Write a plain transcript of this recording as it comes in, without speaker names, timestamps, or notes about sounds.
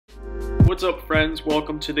What's up, friends?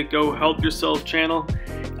 Welcome to the Go Help Yourself channel.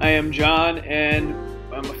 I am John, and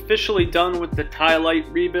I'm officially done with the TiLite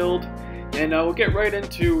rebuild, and we'll get right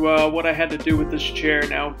into what I had to do with this chair.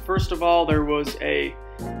 Now, first of all, there was a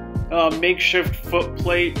makeshift foot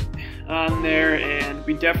plate on there, and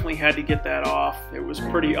we definitely had to get that off. It was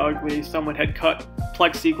pretty ugly. Someone had cut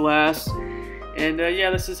plexiglass, and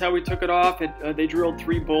yeah, this is how we took it off. They drilled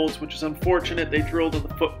 3 bolts, which is unfortunate. They drilled in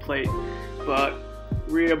the foot plate, but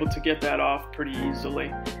we were able to get that off pretty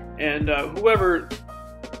easily. And whoever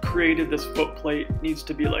created this foot plate needs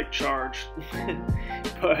to be like charged.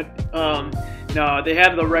 But no, they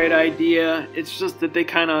had the right idea. It's just that they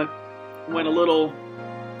kind of went a little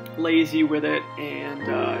lazy with it,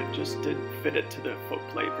 and just didn't fit it to the foot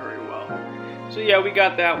plate very well. So yeah, we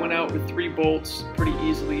got that one out with 3 bolts pretty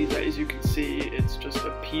easily. As you can see, it's just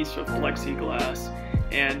a piece of plexiglass.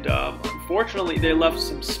 And unfortunately, they left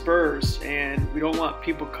some spurs, and we don't want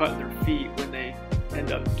people cutting their feet when they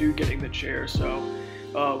end up getting the chair. So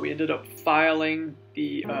we ended up filing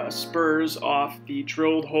the spurs off the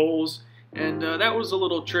drilled holes, and that was a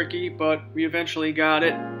little tricky, but we eventually got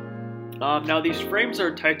it. Now these frames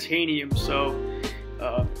are titanium, so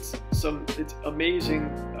it's amazing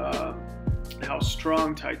how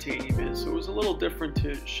strong titanium is. So it was a little different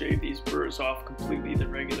to shave these burrs off completely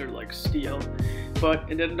than regular like steel, but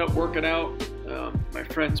it ended up working out. My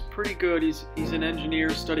friend's pretty good. He's an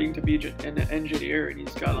engineer, studying to be an engineer, and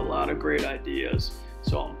he's got a lot of great ideas.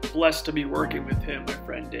 So I'm blessed to be working with him, my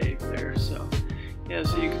friend Dave there. So yeah,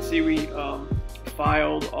 so you can see we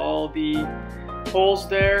filed all the holes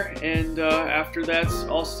there, and after that's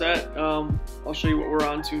all set, I'll show you what we're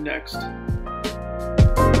on to next.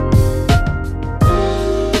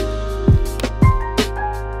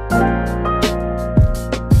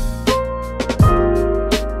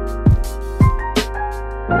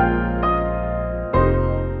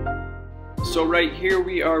 So right here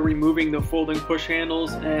we are removing the folding push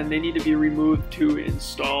handles, and they need to be removed to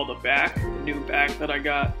install the new back that I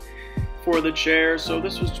got for the chair. So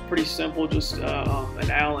this was pretty simple, just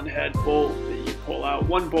an Allen head bolt that you pull out.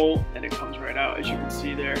 1 bolt and it comes right out, as you can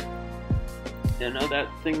see there. And that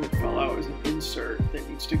thing that fell out is an insert that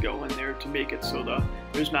needs to go in there to make it so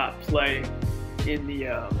there's not play in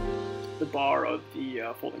the bar of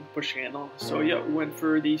the folding push handle. So yeah, we went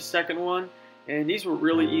for the second one, and these were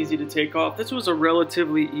really easy to take off. This was a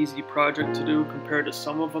relatively easy project to do compared to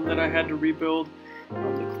some of them that I had to rebuild.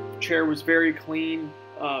 The chair was very clean.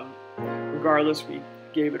 Regardless, we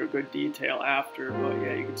gave it a good detail after, but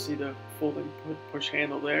yeah, you can see the folding push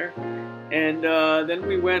handle there. And then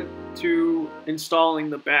we went to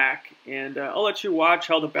installing the back, and I'll let you watch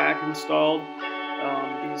how the back installed.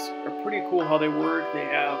 These are pretty cool how they work. They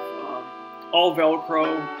have all Velcro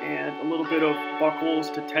and a little bit of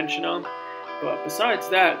buckles to tension them, but besides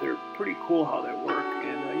that, they're pretty cool how they work.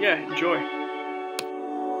 And yeah, enjoy.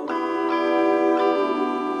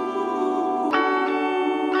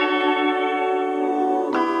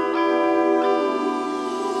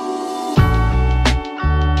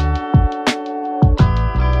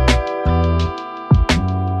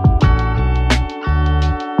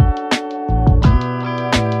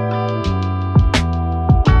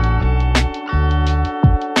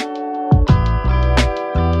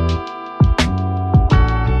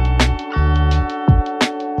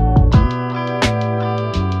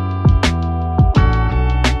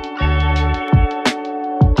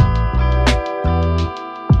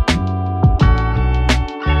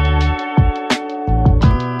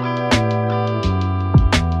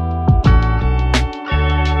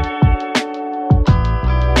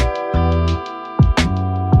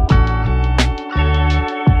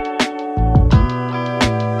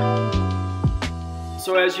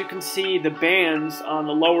 So as you can see, the bands on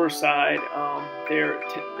the lower side, they're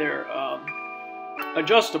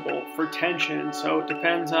adjustable for tension. So it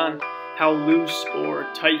depends on how loose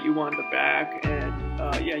or tight you want the back. And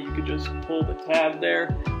yeah, you could just pull the tab there,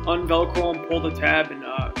 unvelcro them, pull the tab,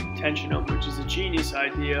 and tension them, which is a genius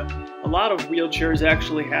idea. A lot of wheelchairs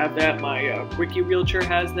actually have that. My Quickie wheelchair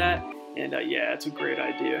has that, and yeah, it's a great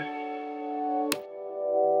idea.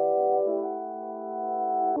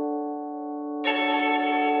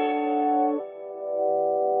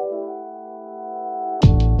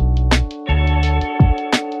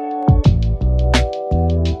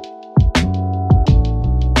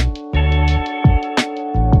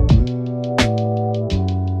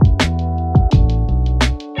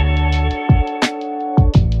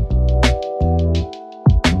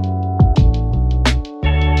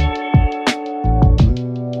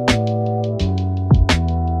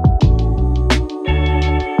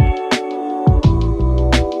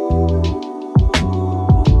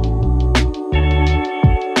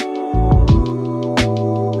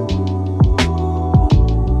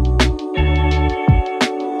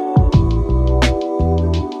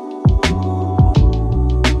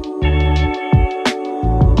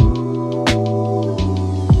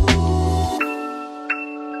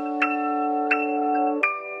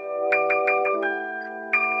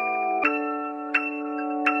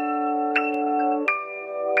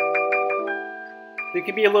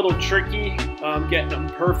 can be a little tricky getting them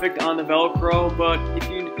perfect on the Velcro, but if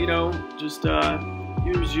you know, just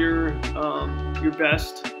use your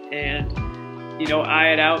best and eye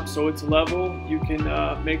it out so it's level, you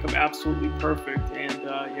can make them absolutely perfect. And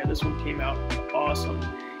yeah, this one came out awesome.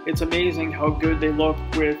 It's amazing how good they look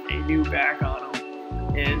with a new back on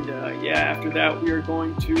them. And yeah, after that we are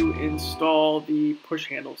going to install the push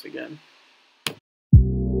handles again.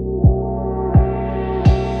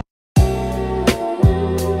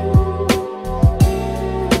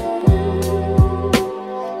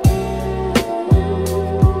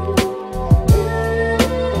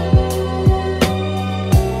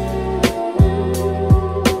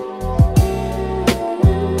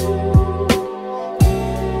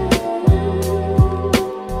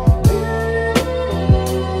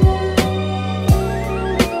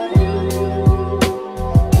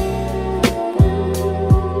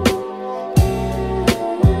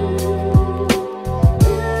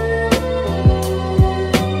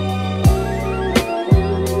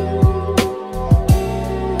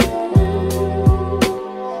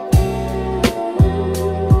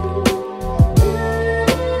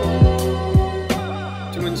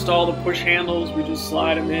 Install the push handles, we just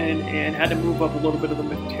slide them in and had to move up a little bit of the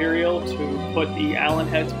material to put the Allen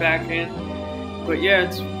heads back in. But yeah,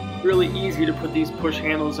 it's really easy to put these push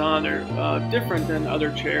handles on. They're different than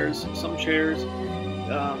other chairs. Some chairs,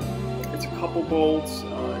 it's a couple bolts.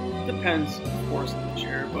 Depends, of course, on the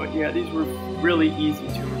chair. But yeah, these were really easy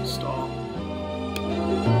to install.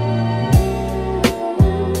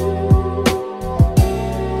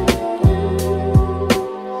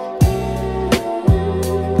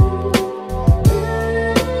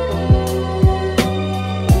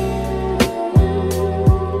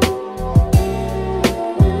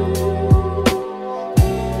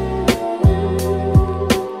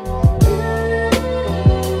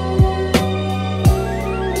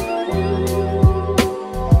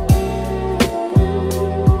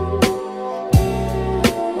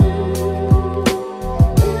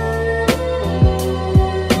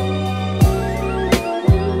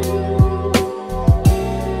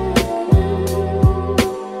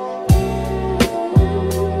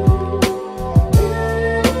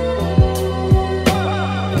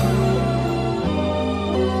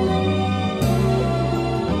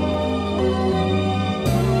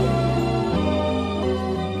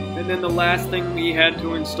 Then the last thing we had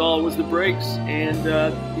to install was the brakes, and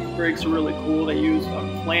these brakes are really cool. They use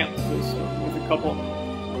a clamp system with a couple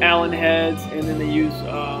Allen heads, and then they use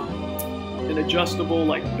an adjustable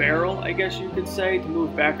barrel, I guess you could say, to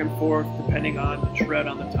move back and forth depending on the tread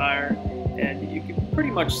on the tire. And you can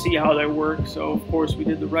pretty much see how they work. So of course we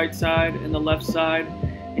did the right side and the left side,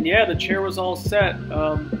 and yeah, the chair was all set.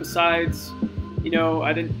 Besides,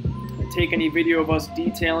 I didn't take any video of us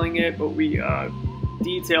detailing it, but we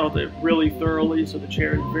detailed it really thoroughly, so the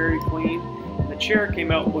chair is very clean. And the chair came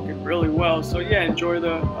out looking really well. So yeah, enjoy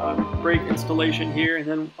the brake installation here, and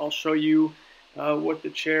then I'll show you what the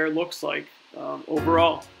chair looks like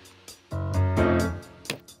overall.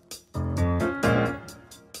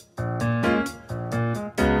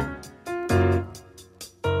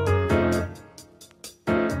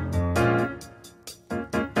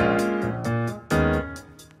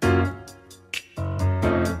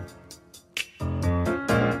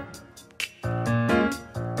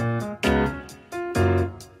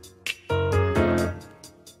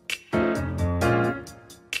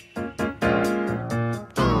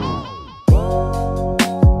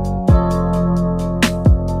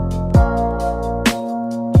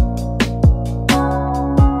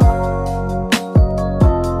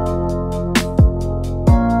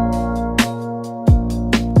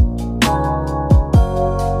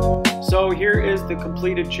 So here is the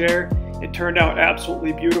completed chair. It turned out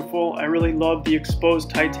absolutely beautiful. I really love the exposed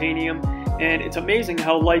titanium, and it's amazing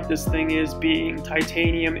how light this thing is, being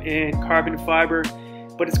titanium and carbon fiber.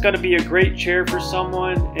 But it's going to be a great chair for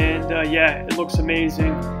someone, and yeah, it looks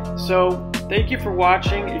amazing. So thank you for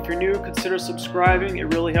watching. If you're new, consider subscribing.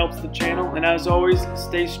 It really helps the channel. And as always,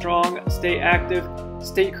 stay strong, stay active,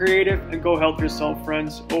 stay creative, and go help yourself,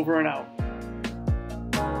 friends. Over and out.